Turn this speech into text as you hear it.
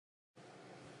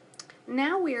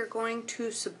Now we are going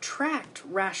to subtract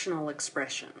rational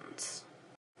expressions.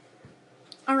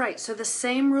 Alright, so the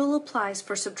same rule applies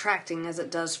for subtracting as it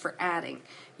does for adding.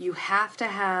 You have to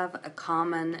have a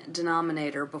common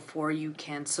denominator before you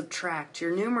can subtract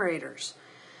your numerators.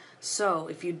 So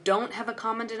if you don't have a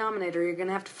common denominator, you're going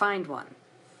to have to find one.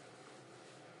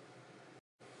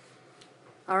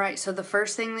 Alright, so the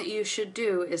first thing that you should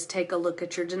do is take a look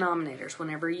at your denominators.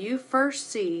 Whenever you first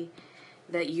see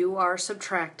that you are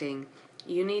subtracting,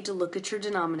 you need to look at your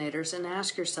denominators and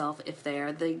ask yourself if they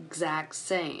are the exact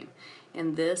same.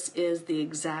 And this is the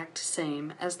exact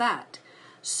same as that.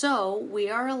 So we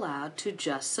are allowed to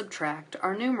just subtract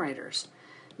our numerators.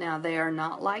 Now they are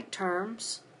not like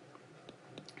terms,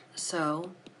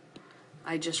 so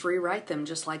I just rewrite them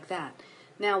just like that.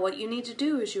 Now what you need to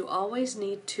do is you always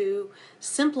need to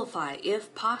simplify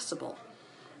if possible.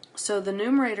 So the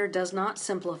numerator does not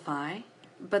simplify,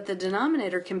 but the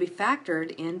denominator can be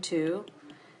factored into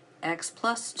x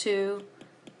plus 2,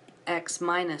 x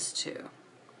minus 2.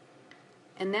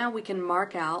 And now we can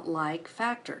mark out like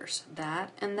factors.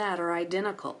 That and that are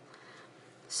identical.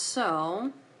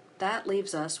 So that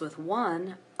leaves us with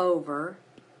 1 over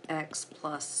x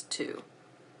plus 2.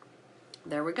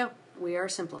 There we go. We are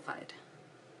simplified.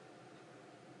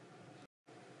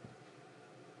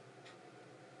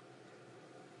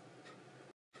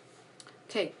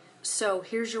 Okay, so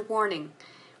here's your warning.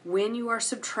 When you are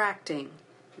subtracting,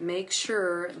 make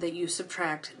sure that you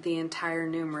subtract the entire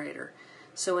numerator.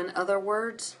 So in other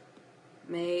words,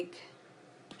 make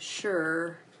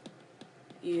sure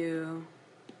you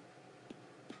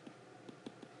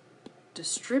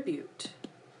distribute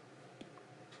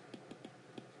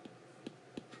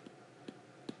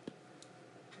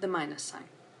the minus sign.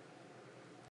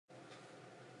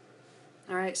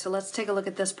 Alright, so let's take a look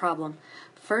at this problem.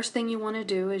 First thing you want to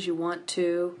do is you want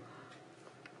to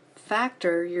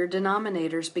factor your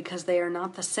denominators because they are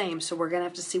not the same, so we're going to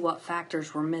have to see what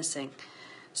factors we're missing.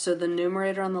 So the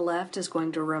numerator on the left is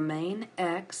going to remain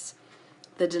x.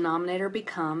 The denominator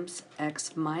becomes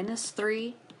x minus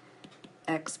 3,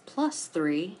 x plus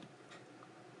 3,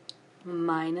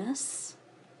 minus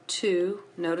 2.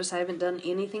 Notice I haven't done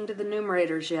anything to the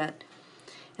numerators yet.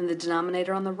 And the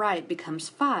denominator on the right becomes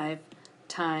 5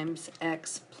 times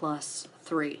x plus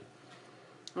 3.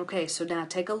 Okay, so now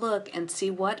take a look and see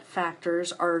what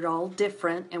factors are all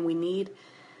different, and we need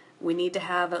to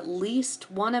have at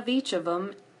least one of each of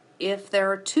them. If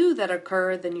there are 2 that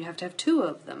occur, then you have to have 2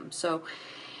 of them. So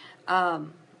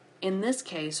in this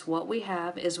case, what we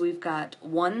have is we've got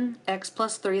 1x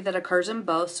plus 3 that occurs in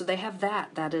both, so they have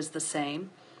that. That is the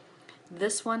same.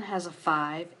 This one has a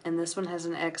 5, and this one has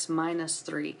an x minus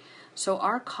 3. So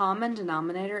our common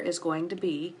denominator is going to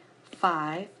be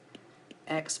 5,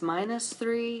 x minus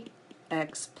 3,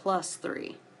 x plus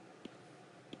 3.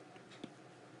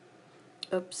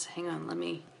 Oops, hang on, let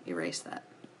me erase that.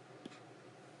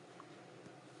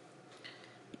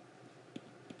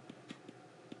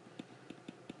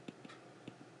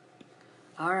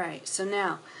 Alright, so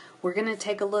now we're going to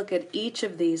take a look at each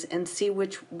of these and see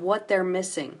what they're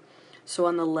missing. So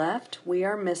on the left, we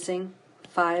are missing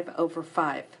 5 over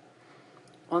 5.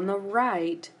 On the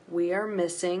right, we are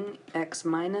missing x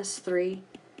minus 3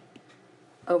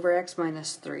 over x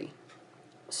minus 3.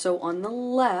 So on the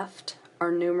left,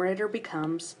 our numerator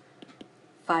becomes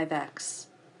 5x.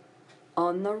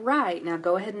 On the right, now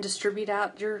go ahead and distribute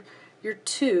out your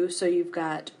 2, so you've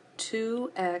got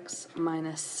 2x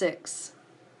minus 6.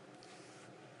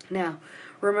 Now,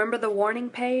 remember the warning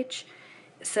page?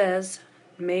 It says,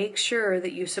 make sure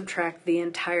that you subtract the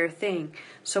entire thing.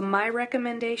 So my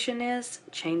recommendation is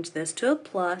change this to a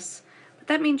plus, but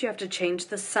that means you have to change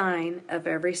the sign of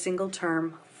every single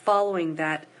term following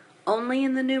that, only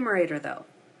in the numerator though.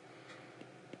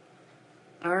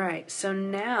 Alright, so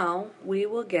now we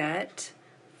will get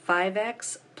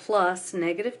 5x plus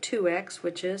negative 2x,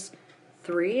 which is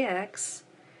 3x,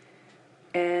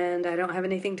 and I don't have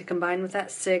anything to combine with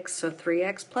that 6, so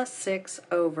 3x plus 6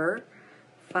 over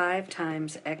 5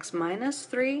 times x minus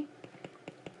 3,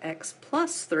 x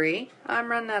plus 3.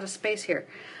 I'm running out of space here.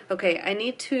 Okay, I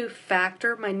need to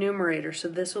factor my numerator, so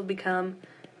this will become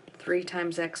 3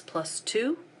 times x plus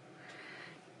 2.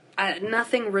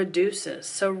 Nothing reduces,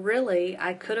 so really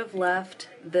I could have left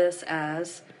this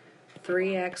as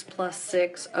 3x plus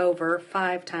 6 over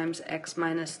 5 times x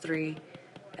minus 3,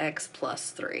 x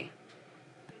plus 3.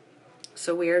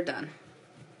 So we are done.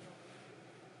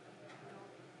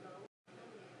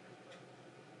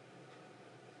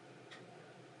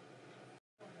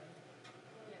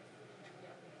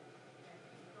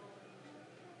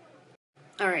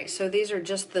 Alright, so these are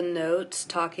just the notes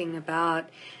talking about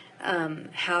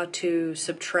how to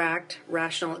subtract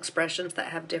rational expressions that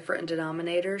have different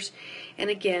denominators. And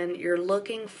again, you're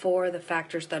looking for the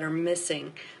factors that are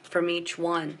missing from each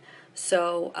one.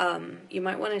 So you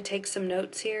might want to take some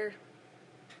notes here.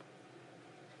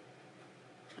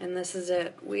 And this is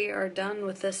it. We are done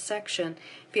with this section.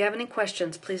 If you have any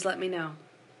questions, please let me know.